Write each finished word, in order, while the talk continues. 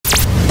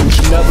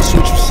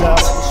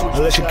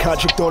Unless your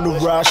contract on the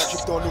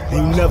rise,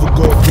 and you never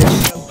go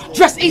against.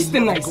 Dress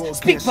Eastern nice,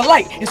 speak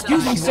polite.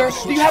 Excuse me, sir,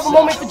 do you have a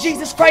moment for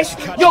Jesus Christ?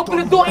 You open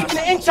the door even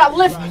an inch I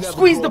lift,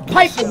 squeeze the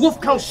pipe and wolf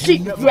comes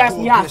sheep. You ask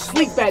me how I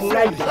sleep at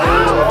night.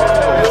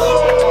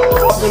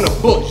 In the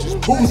bush,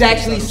 who's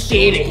actually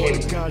scared of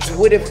him?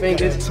 Twitter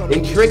fingers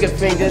and trigger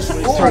fingers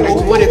turn to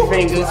Twitter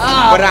fingers,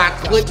 but I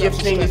clip your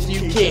fingers so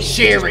you can't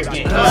share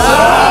again.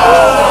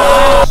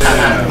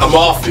 I'm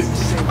off it.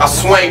 I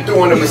swang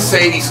through in a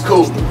Mercedes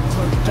coupe.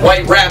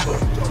 White rapper,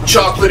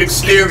 chocolate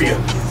exterior,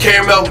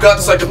 caramel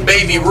guts like a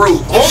baby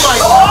root. Oh my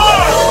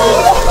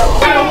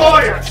God! Better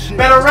lawyer,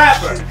 better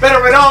rapper,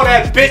 better at all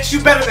that, bitch. You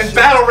better than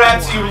battle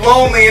raps, you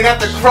lonely and have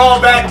to crawl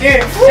back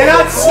in. And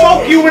I'd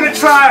smoke you in a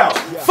trial.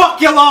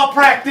 Fuck your law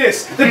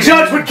practice. The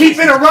judge would keep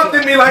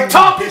interrupting me like,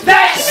 talk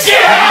that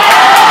shit!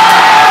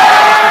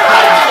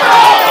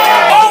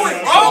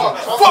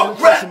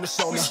 Fuck rap!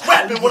 We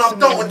scrapping when I'm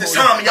done with this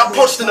homie. I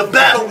punched in a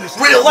battle,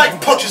 real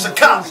life punches a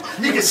cop.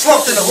 He gets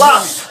slumped in the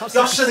lobby.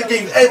 Y'all should've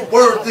gave Ed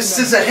word this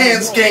is a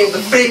hands game. The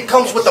fade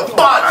comes with the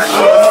body.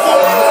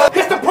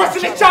 It's the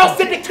person that y'all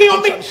said to kill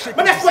me,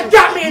 but that's what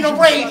got me in the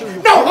rage.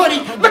 No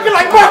hoodie, looking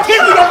like Mark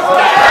Henry on the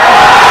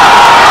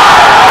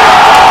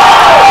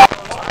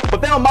stage.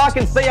 But they'll mock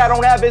and say I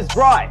don't have his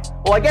drive.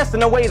 Well, I guess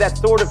in a way that's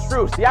sort of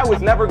true. See, I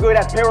was never good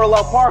at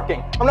parallel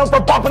parking. I'm known for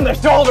bumping the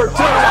shoulder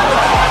too.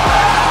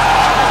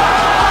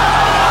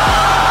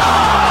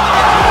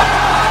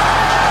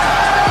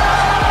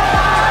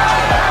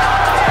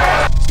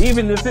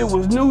 Even if it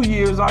was New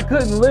Year's, I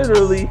couldn't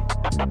literally.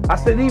 I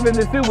said even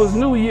if it was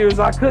New Year's,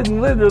 I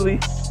couldn't literally.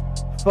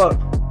 Fuck.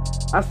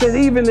 I said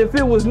even if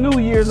it was New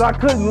Year's, I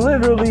couldn't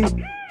literally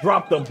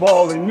drop the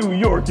ball in New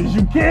York. Is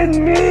you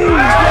kidding me?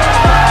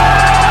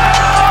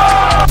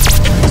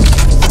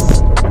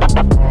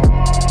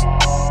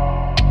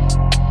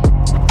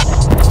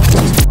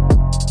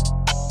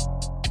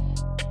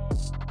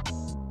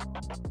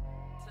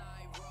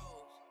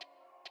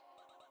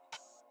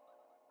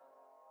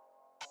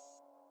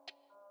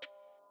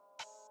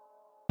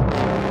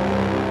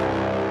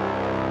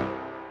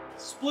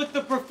 Split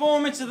the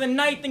performance of the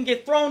night and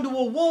get thrown to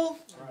a wolf.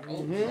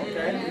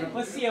 Okay.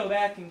 Let's see how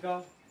that can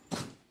go.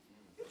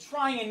 You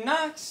trying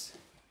NOXX?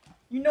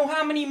 You know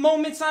how many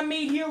moments I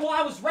made here while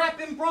I was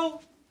rapping, bro?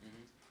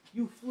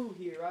 You flew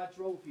here, I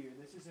drove here.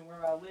 This isn't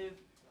where I live,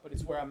 but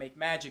it's where I make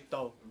magic,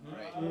 though.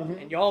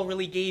 And y'all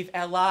really gave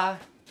LI,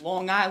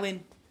 Long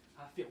Island,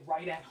 I feel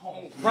right at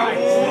home. Right.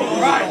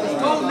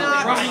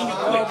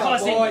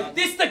 Cousin.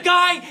 This the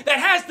guy that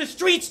has the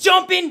streets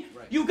jumping?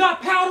 You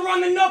got powder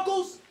on the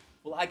knuckles?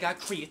 Well, I got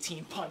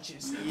creatine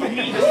punches. I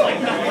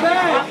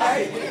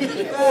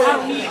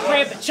don't need to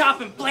grab the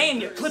chop and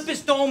blam. You clip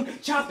his dome,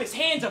 chop his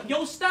hands up.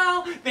 Yo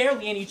style,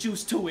 barely any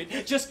juice to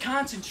it. Just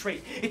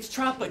concentrate. It's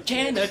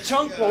Tropicana,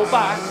 chunk roll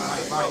by.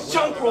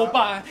 Chunk roll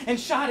by and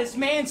shot his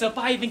mans up.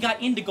 I even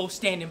got Indigo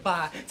standing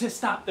by to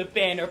stop the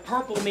banner.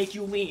 Purple make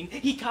you lean.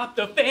 He copped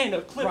a fan,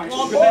 a clip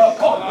longer than a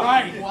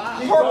poem.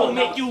 Purple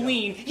make you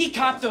lean. He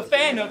copped a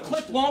fan, a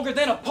clip longer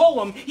than a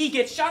poem. He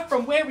gets shot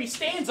from where he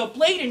stands, a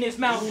blade in his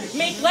mouth.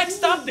 Make Lex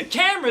stop the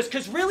cameras,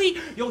 cause really,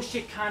 yo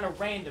shit kinda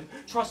random.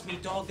 Trust me,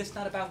 dog, this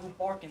not about who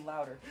barking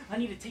louder. I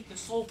need to take the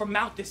soul from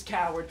out this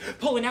coward.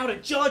 Pulling out a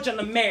judge on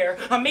the mayor.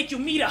 I make you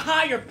meet a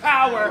higher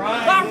power.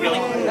 I really,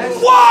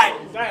 what?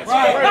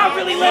 I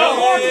really let a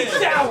Morgan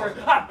shower.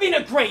 I've been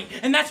a great,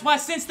 and that's why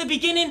since the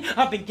beginning,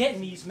 I've been getting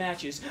these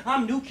matches.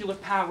 I'm nuclear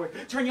powered,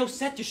 turn your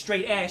set to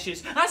straight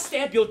ashes. I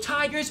stab your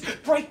tires,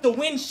 break the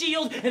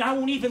windshield, and I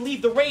won't even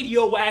leave the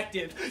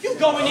radioactive. You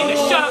going in the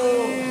shop.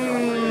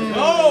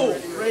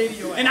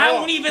 And I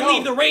won't even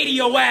leave the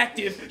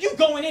radioactive. You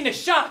going into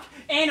shock.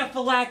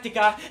 Anaphylactic,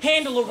 I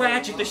handle a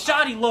ratchet, the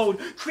shoddy load,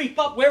 creep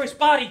up where his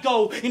body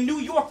go. In New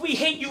York, we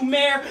hate you,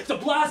 Mayor de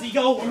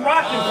Blasio. I'm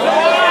rocking.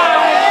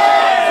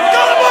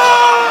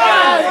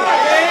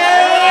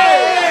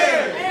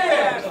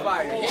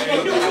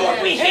 In New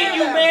York, we hate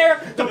you, Mayor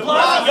de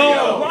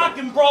Blasio. I'm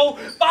rocking, bro.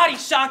 Body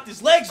shocked,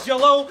 his legs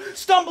jello,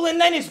 stumbling,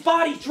 then his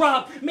body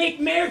drop. Make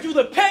Mayor do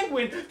the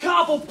penguin,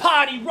 cobble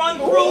potty, run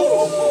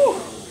through.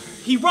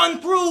 He run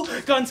through,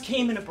 guns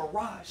came in a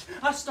barrage.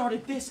 I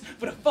started this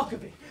for the fuck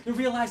of it and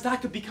realized I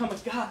could become a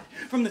god.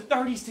 From the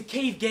 30s to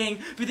cave gang,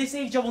 for this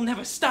age I will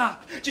never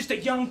stop. Just a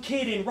young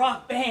kid in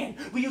rock band.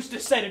 We used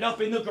to set it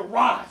up in the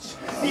garage.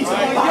 These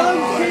are my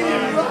young kid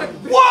in rock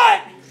band.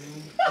 What?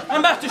 I'm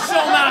about to show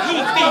them how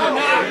he feels.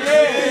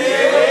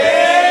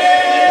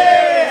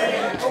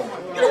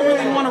 You don't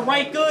really want to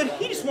write good.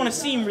 You just want to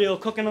seem real.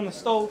 Cooking on the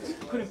stove,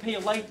 couldn't pay a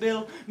light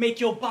bill, make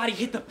your body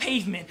hit the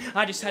pavement.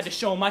 I just had to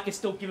show him I could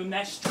still give him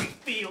that street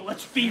feel.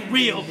 Let's be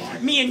real.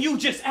 Me and you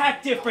just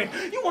act different.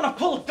 You want to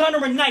pull a gun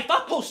or a knife, I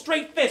pull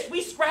straight fist.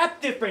 We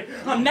scrap different.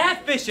 I'm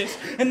that vicious.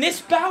 And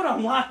this bout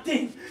I'm locked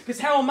in. Cause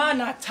how am I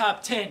not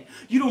top 10?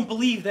 You don't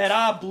believe that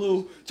I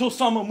blew till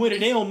someone with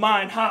an ill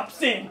mind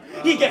hops in.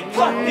 He get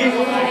cut in.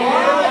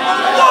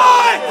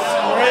 What?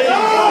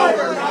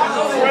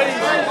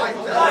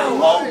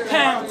 Low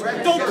pounds.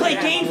 Don't play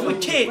games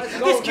with kids.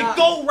 This could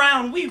go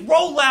round. We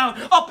roll out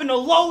up in a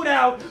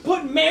loadout.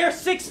 Put Mayor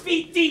 6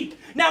 feet deep.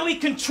 Now we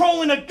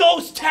controlling a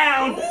ghost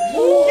town. You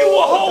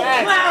a whole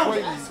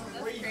clown.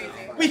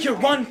 We can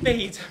run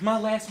fades. My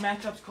last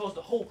matchups caused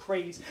a whole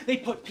craze. They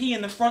put P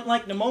in the front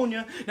like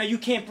pneumonia. Now you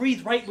can't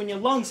breathe right when your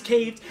lungs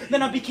caved.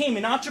 Then I became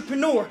an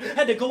entrepreneur.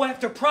 Had to go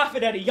after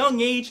profit at a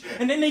young age.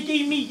 And then they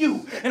gave me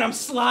you. And I'm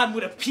sliding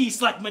with a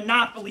piece like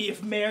Monopoly.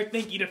 If Mayor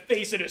think he the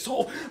face of this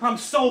whole, I'm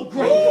so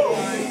great.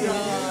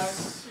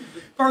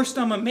 First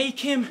I'ma make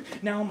him,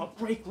 now I'ma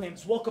break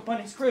limbs. Woke up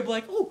on his crib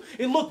like, ooh,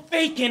 it looked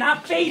vacant, I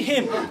bait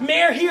him.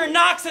 Mayor here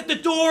knocks at the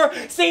door,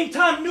 same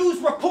time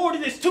news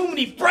reported there's too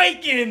many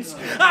break-ins.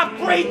 I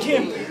break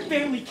him.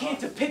 Family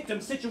can't depict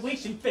him,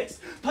 situation fixed.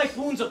 Pipe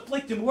wounds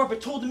afflict him, whoever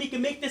told him he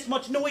could make this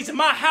much noise in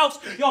my house,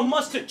 y'all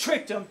must have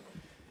tricked him.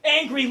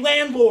 Angry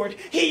landlord,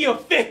 he a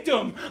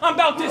victim. I'm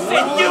about to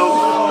send you.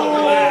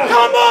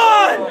 Come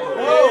on!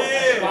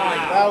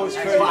 That was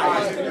crazy.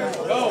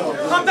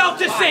 I'm about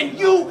to send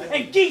you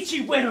and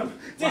Geechee with him.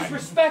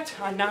 Disrespect,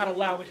 I not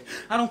allow it.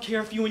 I don't care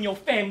if you and your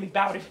family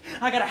bout it.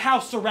 I got a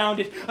house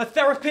surrounded. A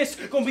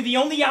therapist gonna be the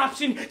only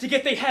option to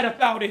get their head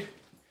about it.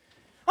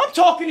 I'm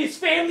talking his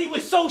family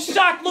was so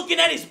shocked looking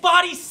at his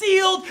body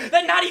sealed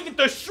that not even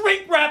the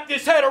shrink wrapped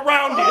his head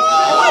around it.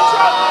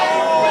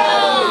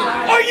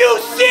 Are you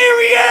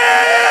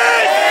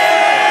serious?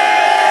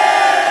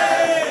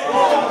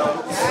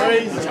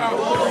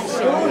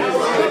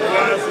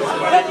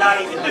 That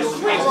not even the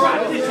shrink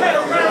wrapped his head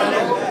around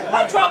it.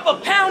 I drop a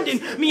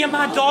pounding, me and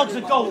my dogs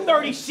will go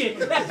 30 shit.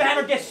 That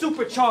banner gets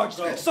supercharged.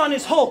 Son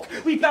is Hulk,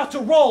 we about to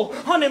roll,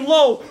 hunting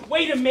low.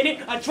 Wait a minute,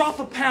 I drop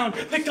a pound,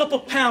 pick up a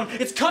pound,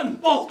 it's cutting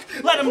bulk.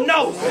 Let them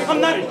know, I'm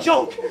not a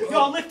joke.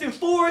 Y'all lifting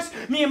fours,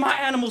 me and my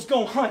animals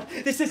gon' hunt.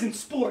 This isn't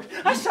sport.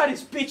 I shot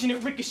his bitch and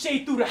it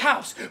ricocheted through the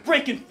house,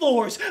 breaking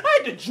floors. I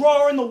had to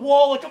draw her in the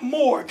wall like a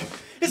morgue.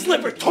 His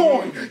liver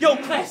torn. Yo,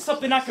 class,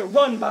 something I could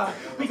run by.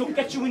 We gon'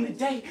 get you in the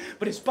day,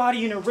 but his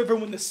body in a river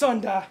when the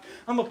sun die.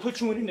 I'ma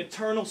put you in an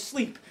eternal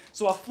sleep.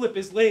 So I flip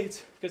his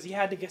lids, cause he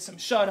had to get some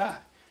shut-eye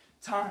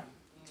time.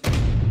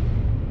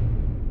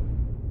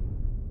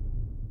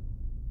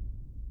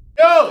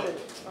 Yo,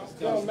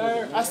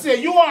 I said,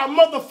 you are a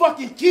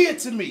motherfucking kid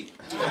to me.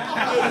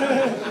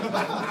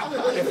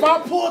 If I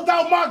pulled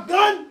out my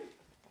gun,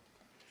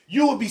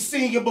 you would be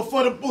singing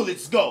before the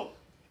bullets go.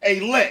 Hey,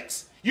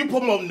 Lex, you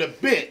promoting the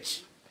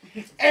bitch.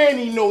 And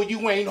he know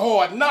you ain't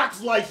hard.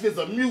 NOXX life is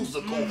a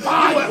musical.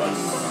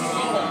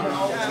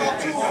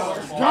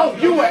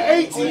 You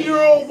an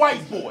 18-year-old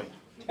white boy.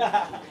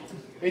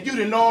 And you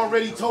done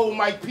already told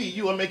Mike P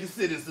you are making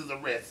citizens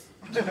arrest.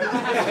 You said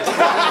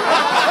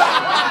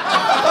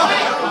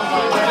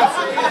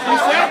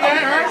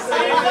that, right?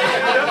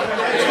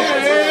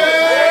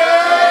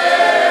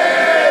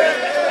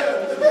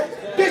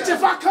 Bitch,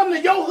 if I come to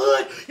your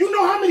hood, you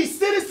know how many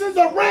citizens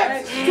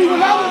arrest?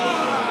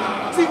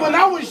 See, when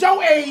I was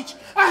your age,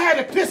 I had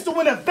a pistol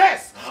and a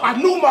vest. I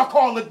knew my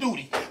Call of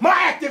Duty. My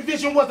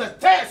Activision was a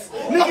test.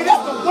 Nigga, this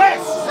the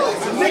West.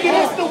 Nigga,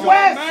 this the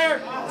West.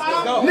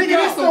 Nigga,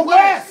 this the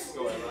West.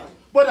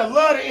 But I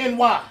love the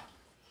NY.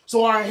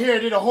 So I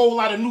inherited a whole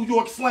lot of New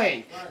York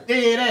slang.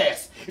 Dead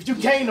ass. If you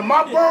came to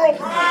my borough,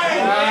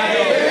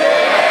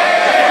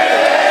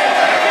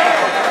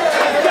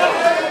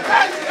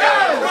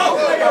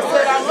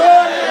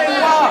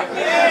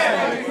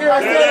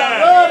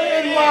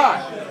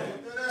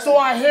 so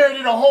I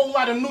inherited a whole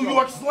lot of New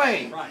York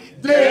slang.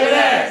 Dead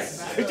ass.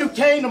 If you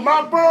came to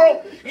my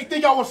borough, you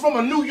think I was from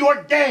a New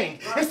York gang.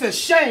 It's a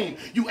shame.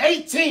 You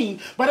 18,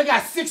 but I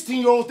got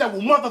 16-year-olds that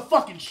will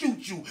motherfucking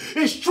shoot you.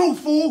 It's true,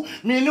 fool.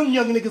 Me and them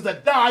young niggas will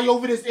die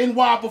over this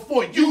NY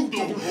before you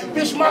do.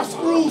 Bitch, my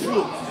screws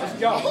loose.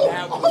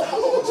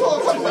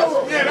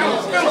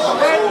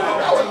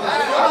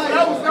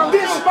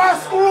 Bitch, my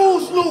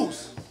screws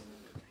loose.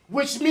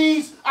 Which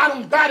means I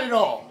done got it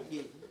all.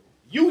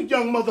 You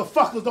young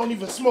motherfuckers don't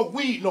even smoke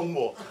weed no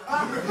more.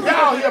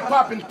 Y'all here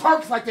popping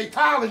perks like they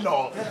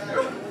Tylenol.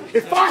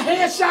 If I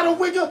headshot a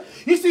wigger,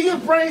 you see his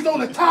brains on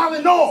the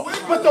Tylenol.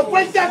 But to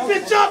wake that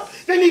bitch up,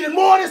 they needed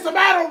more than some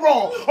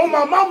Adderall. On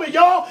my mama,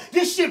 y'all,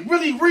 this shit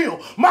really real.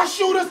 My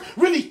shooters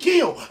really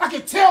kill. I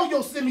can tell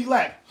your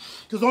Similac.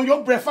 Cause on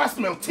your breath, I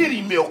smell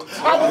titty milk.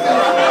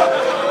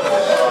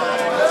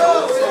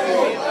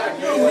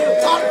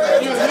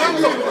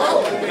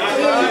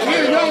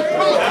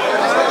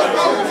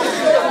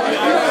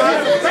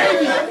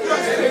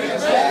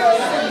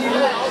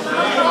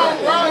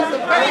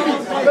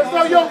 Cause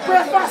on your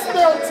breath, I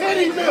smell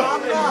titty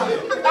milk.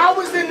 I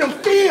was in them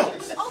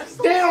fields.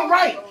 Damn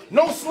right.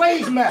 No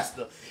slave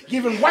master.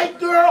 Giving white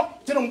girl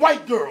to them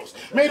white girls.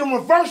 Made them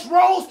reverse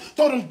roles,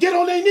 told them get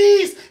on their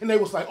knees, and they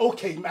was like,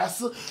 okay,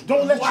 master,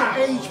 don't let your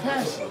age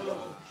pass you.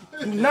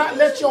 Do not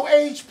let your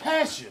age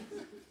pass you.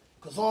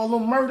 Because all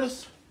them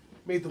murders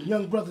made them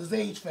young brothers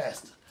age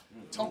faster.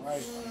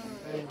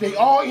 They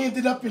all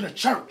ended up in a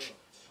church.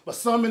 But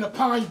some in a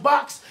pine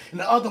box, and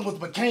the other ones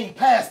became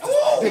pastors.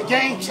 The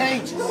game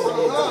changes.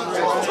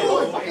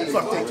 Fuck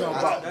they talking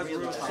about. The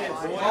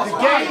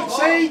game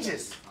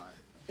changes.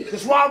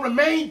 That's why I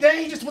remain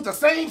dangerous with the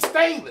same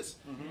stainless.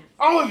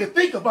 I don't even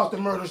think about the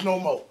murders no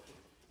more.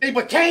 They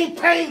became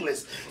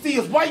painless. See,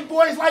 it's white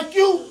boys like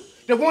you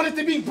that wanted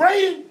to be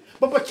braided,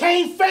 but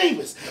became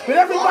famous. But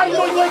everybody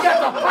know you ain't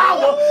got the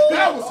power.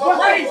 That was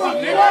crazy,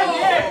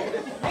 nigga.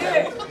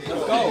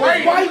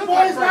 White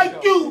boys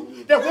like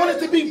you that wanted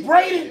to be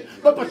braided,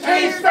 but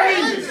became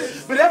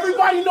famous. But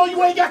everybody know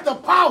you ain't got the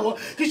power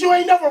because you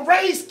ain't never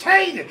raised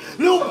Canaan.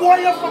 Little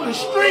boy up from the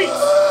streets.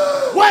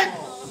 What?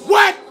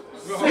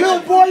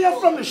 Little boy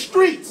up from the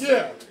streets.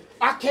 Yeah.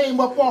 I came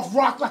up off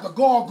rock like a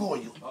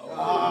gargoyle.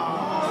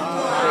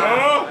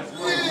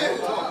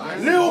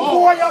 Little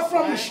boy up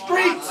from the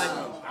streets.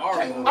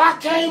 I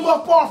came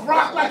up off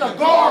rock like a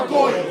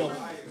gargoyle.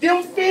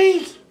 Them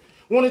fiends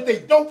wanted they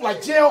dope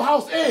like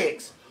jailhouse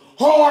eggs.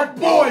 Hard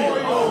boiled.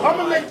 I'm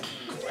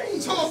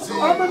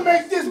gonna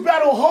make this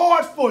battle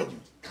hard for you.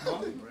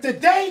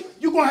 Today,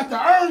 you're gonna have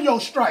to earn your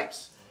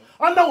stripes.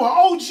 I know an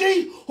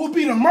OG who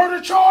beat a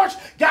murder charge,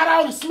 got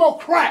out and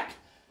smoked crack.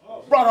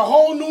 Brought a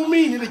whole new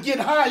meaning to get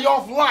high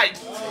off life.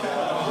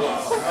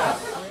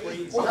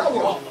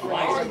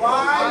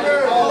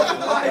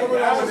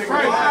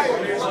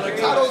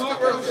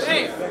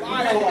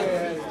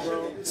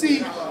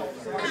 See,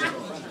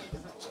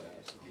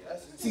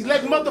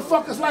 letting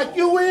motherfuckers like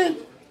you in,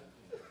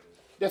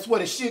 that's where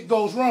the shit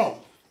goes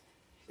wrong.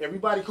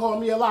 Everybody call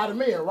me a lot of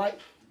mayor, right?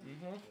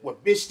 Well,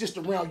 bitch, just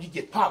around you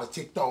get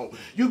politicked on.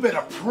 You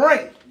better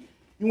pray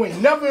you ain't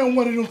never in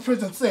one of them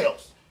prison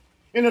cells.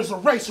 And there's a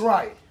race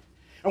riot.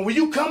 And when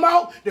you come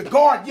out, the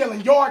guard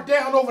yelling yard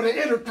down over the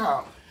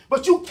intercom.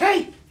 But you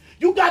can't.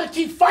 You gotta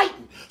keep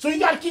fighting. So you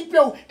gotta keep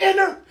your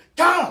inner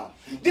calm.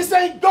 This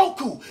ain't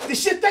Goku. The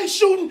shit they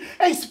shooting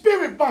ain't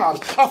spirit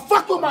bombs. I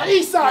fuck with my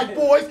East Side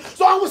boys,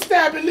 so I was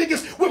stabbing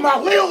niggas with my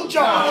Lil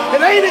John.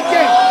 It ain't a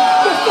game.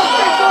 What the fuck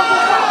they talking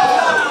about?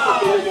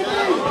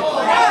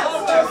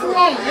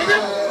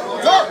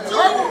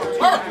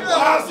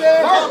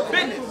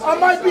 I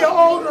might be an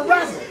older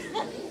rapper.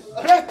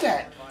 Bet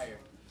that.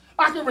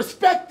 I can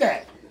respect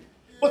that.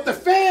 But the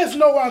fans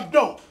know I'm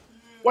dope.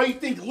 Why you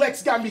think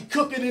Lex got me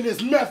cooking in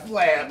his meth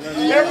lab?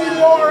 Every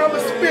bar I'ma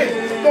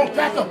spit, gonna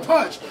pack a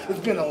punch. It's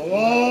been a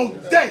long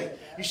day.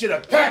 You should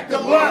have packed a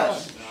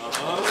lunch.